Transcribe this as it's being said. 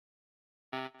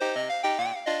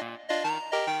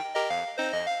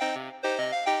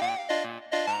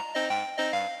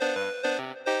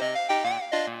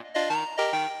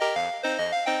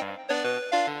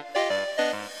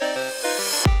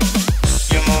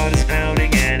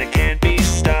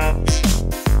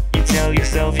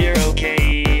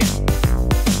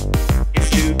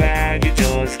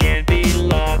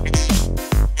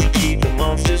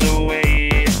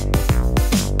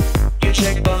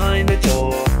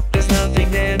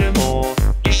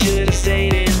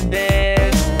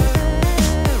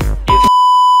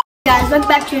welcome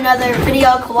back to another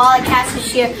video. Koala Cast is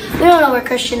here. We don't know where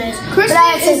Christian is. Christian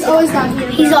is always not here.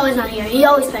 He's always not here. He's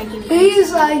always thanking me.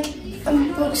 He's like,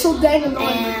 so dang annoying.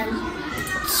 And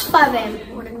it's 5 a.m.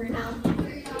 morning right now.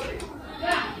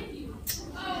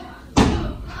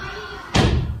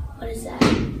 What is that?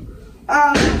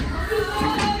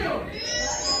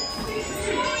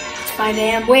 It's 5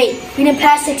 a.m. Wait, we didn't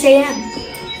pass 6 a.m.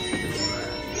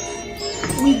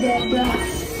 We dead, bro.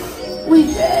 We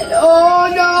dead.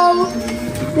 Oh no.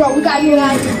 Bro, we gotta get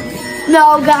out of here.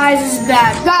 No, guys, this is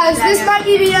bad. Guys, this might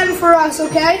be the end for us,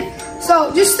 okay? So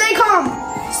just stay calm.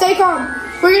 Stay calm.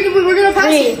 We're gonna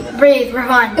pass it. Breathe, we're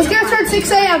fine. It's gonna start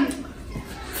 6 a.m.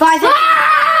 5 a.m.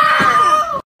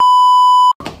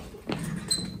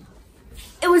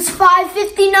 It was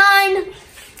 5:59.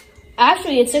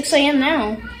 Actually, it's 6 a.m.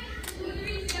 now.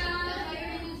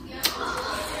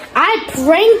 I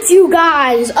pranked you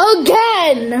guys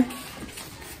again.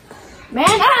 Man,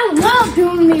 I love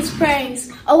doing these pranks.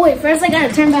 Oh wait, first I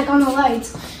gotta turn back on the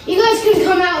lights. You guys can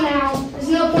come out now. There's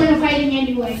no point of hiding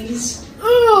anyways.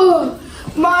 Ugh,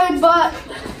 my butt.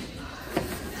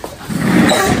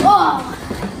 Oh.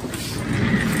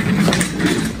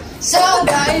 So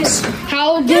guys,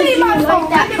 how did you like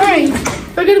that prank?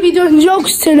 We're gonna be doing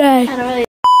jokes today. I don't really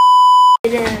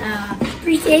didn't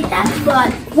appreciate that,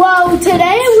 but Well,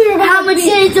 today we were how much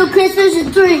days till Christmas?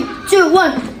 In 3, 2,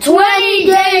 1. 20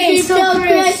 days till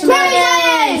Christmas. 20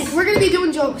 days. We're gonna be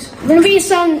doing jokes. We're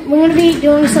gonna be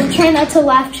doing some try not to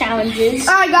laugh challenges.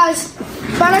 All right, guys.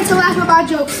 Try not to laugh about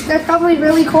jokes. They're probably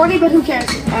really corny, but who cares?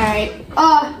 All right.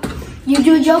 You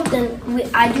do a joke, then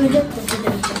I do a joke, then you do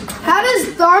a joke. How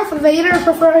does Darth Vader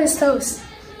prefer his toast?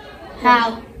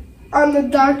 How? On the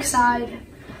dark side.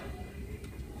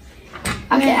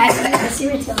 Okay, I see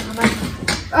what you're talking about.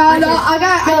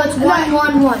 No, it's 1,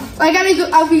 1, 1. We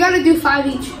gotta do 5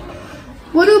 each.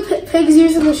 What do pigs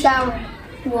use in the shower?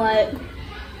 What?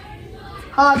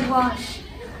 Hogwash.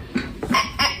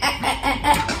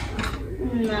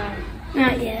 No,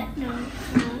 not yet. No.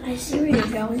 I see where you're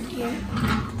going here.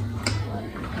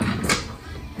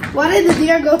 Why did the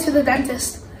deer go to the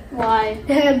dentist? Why?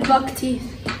 It had buck teeth.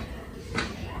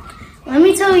 Let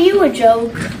me tell you a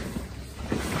joke.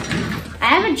 I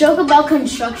have a joke about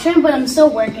construction, but I'm still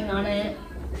working on it.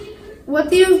 What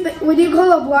do you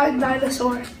call a blind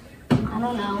dinosaur? I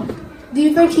don't know. Do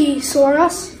you think he saw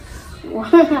us?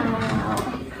 Wow.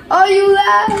 Oh, you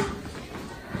laugh.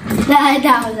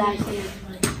 That was actually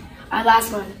funny. Our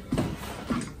last one.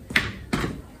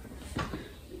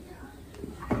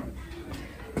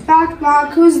 Knock,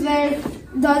 knock. Who's there?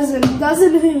 Doesn't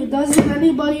who? Doesn't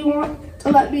anybody want to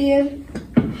let me in?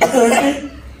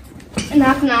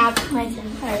 Knock, knock. My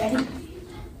turn. All right, ready?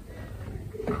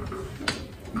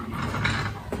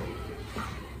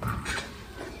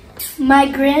 My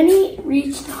granny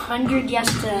reached 100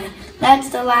 yesterday. That's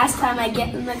the last time I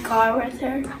get in the car with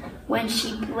her when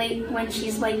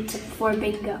she's late for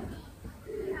bingo.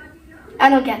 I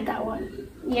don't get that one.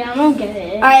 Yeah, I don't get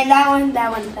it. All right, that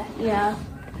one's that. Yeah.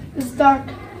 It's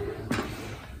dark.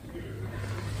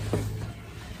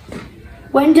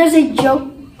 When does a joke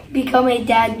become a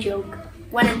dad joke?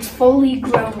 When it's fully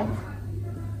grown.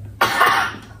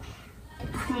 I'm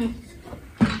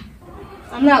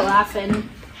not laughing.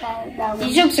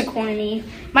 These jokes are corny.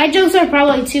 My jokes are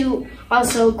probably too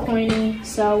also corny,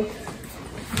 so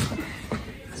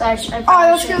I Alright,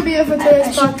 that's gonna be it for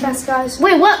today's podcast, guys.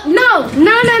 Wait, what? No.